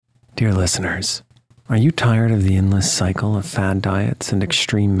Dear listeners, are you tired of the endless cycle of fad diets and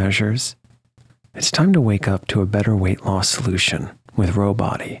extreme measures? It's time to wake up to a better weight loss solution with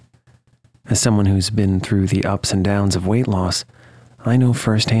Rowbody. As someone who's been through the ups and downs of weight loss, I know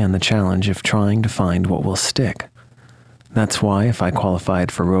firsthand the challenge of trying to find what will stick. That's why if I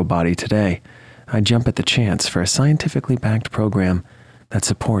qualified for Rowbody today, I'd jump at the chance for a scientifically backed program that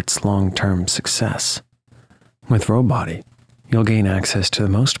supports long-term success. With Rowbody, you'll gain access to the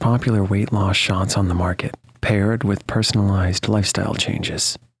most popular weight loss shots on the market, paired with personalized lifestyle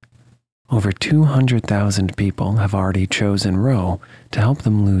changes. Over 200,000 people have already chosen Row to help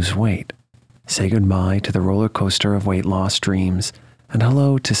them lose weight. Say goodbye to the roller coaster of weight loss dreams and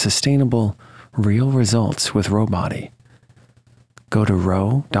hello to sustainable, real results with Rowbody. Go to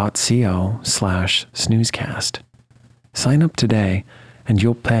row.co/snoozecast. Sign up today and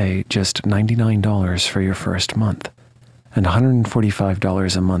you'll pay just $99 for your first month and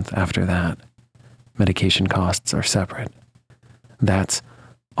 $145 a month after that. Medication costs are separate. That's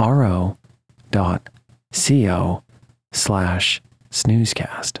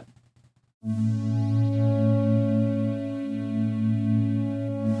ro.co/snoozecast.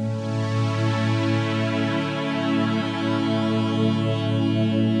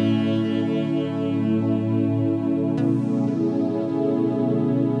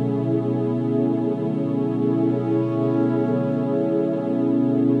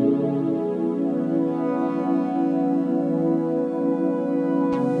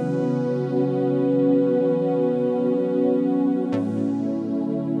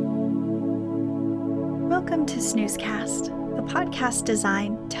 Welcome to Snoozecast, the podcast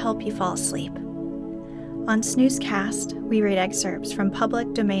designed to help you fall asleep. On Snoozecast, we read excerpts from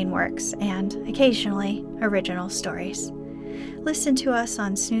public domain works and, occasionally, original stories. Listen to us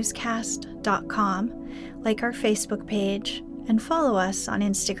on snoozecast.com, like our Facebook page, and follow us on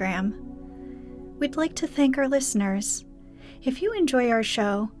Instagram. We'd like to thank our listeners. If you enjoy our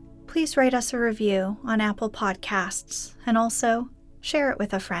show, please write us a review on Apple Podcasts and also share it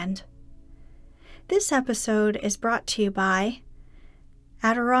with a friend. This episode is brought to you by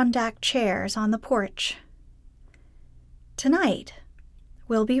Adirondack Chairs on the Porch. Tonight,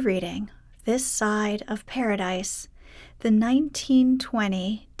 we'll be reading This Side of Paradise, the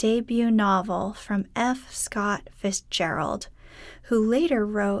 1920 debut novel from F. Scott Fitzgerald, who later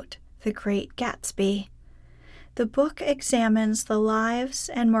wrote The Great Gatsby. The book examines the lives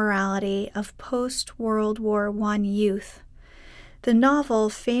and morality of post-World War I youth. The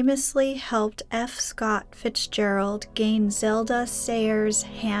novel famously helped F. Scott Fitzgerald gain Zelda Sayers'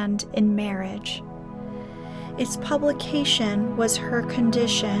 hand in marriage. Its publication was her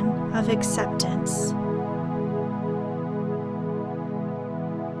condition of acceptance.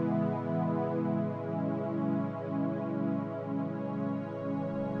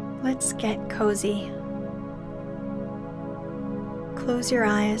 Let's get cozy. Close your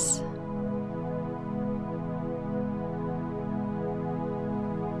eyes.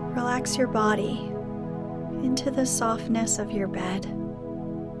 Relax your body into the softness of your bed.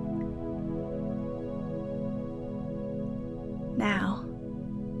 Now,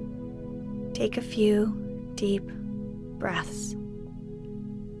 take a few deep breaths.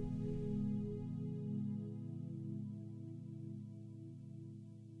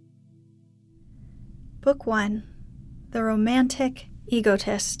 Book 1, The Romantic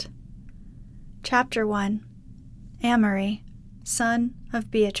Egotist. Chapter 1, Amory, son of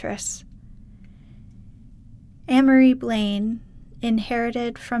Beatrice. Amory Blaine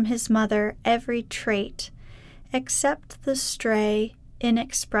inherited from his mother every trait except the stray,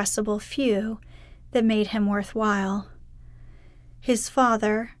 inexpressible few that made him worthwhile. His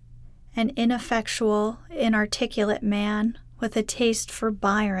father, an ineffectual, inarticulate man with a taste for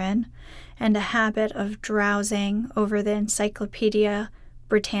Byron and a habit of drowsing over the Encyclopedia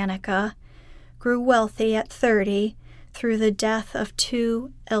Britannica, grew wealthy at 30 through the death of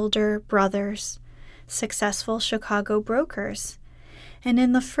 2 elder brothers, successful Chicago brokers, and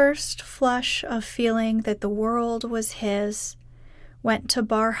in the first flush of feeling that the world was his, went to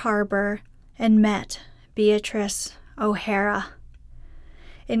Bar Harbor and met Beatrice O'Hara.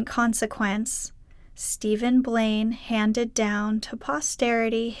 In consequence, Stephen Blaine handed down to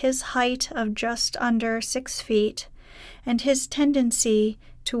posterity his height of just under 6 feet and his tendency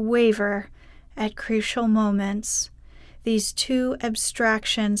to waver at crucial moments, these 2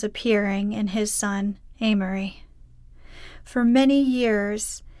 abstractions appearing in his son Amory. For many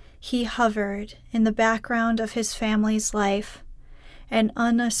years, he hovered in the background of his family's life, an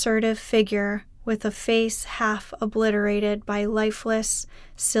unassertive figure with a face half obliterated by lifeless,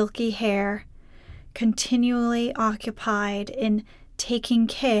 silky hair, continually occupied in taking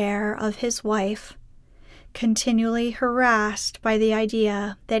care of his wife, continually harassed by the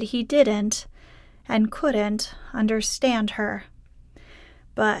idea that he didn't and couldn't understand her.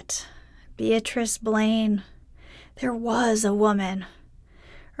 But Beatrice Blaine, there was a woman.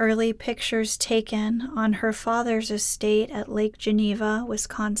 Early pictures taken on her father's estate at Lake Geneva,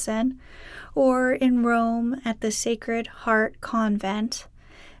 Wisconsin, or in Rome at the Sacred Heart Convent,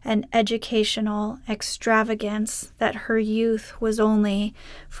 an educational extravagance that her youth was only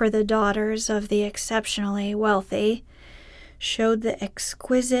for the daughters of the exceptionally wealthy, showed the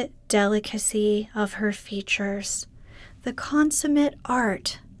exquisite delicacy of her features, the consummate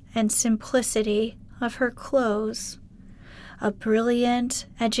art and simplicity of her clothes. A brilliant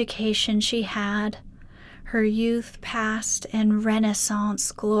education she had, her youth passed in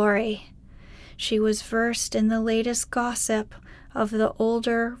Renaissance glory. She was versed in the latest gossip of the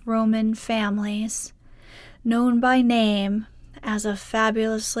older Roman families, known by name as a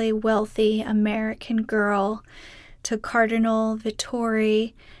fabulously wealthy American girl to Cardinal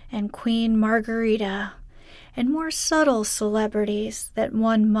Vittori and Queen Margherita, and more subtle celebrities that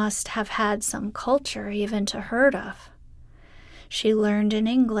one must have had some culture even to heard of. She learned in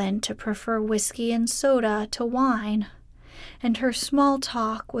England to prefer whiskey and soda to wine, and her small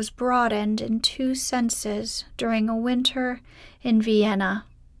talk was broadened in 2 senses during a winter in Vienna.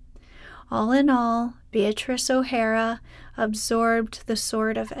 All in all, Beatrice O'Hara absorbed the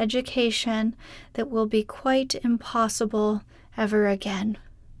sort of education that will be quite impossible ever again.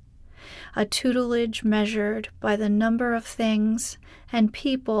 A tutelage measured by the number of things and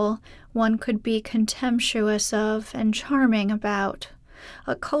people one could be contemptuous of and charming about,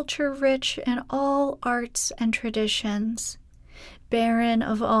 a culture rich in all arts and traditions, barren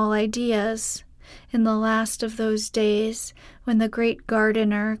of all ideas, in the last of those days when the great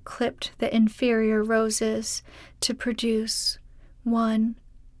gardener clipped the inferior roses to produce one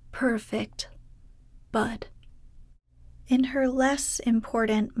perfect bud. In her less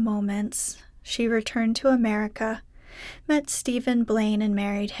important moments, she returned to America, met Stephen Blaine and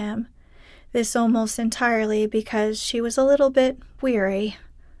married him. This almost entirely because she was a little bit weary,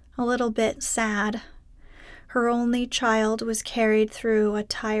 a little bit sad. Her only child was carried through a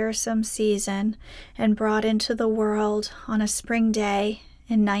tiresome season and brought into the world on a spring day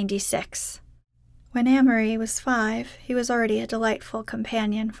in '96. When Amory was 5, he was already a delightful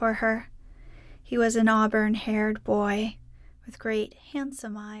companion for her. He was an auburn-haired boy with great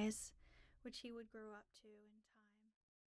handsome eyes, which he would grow up to.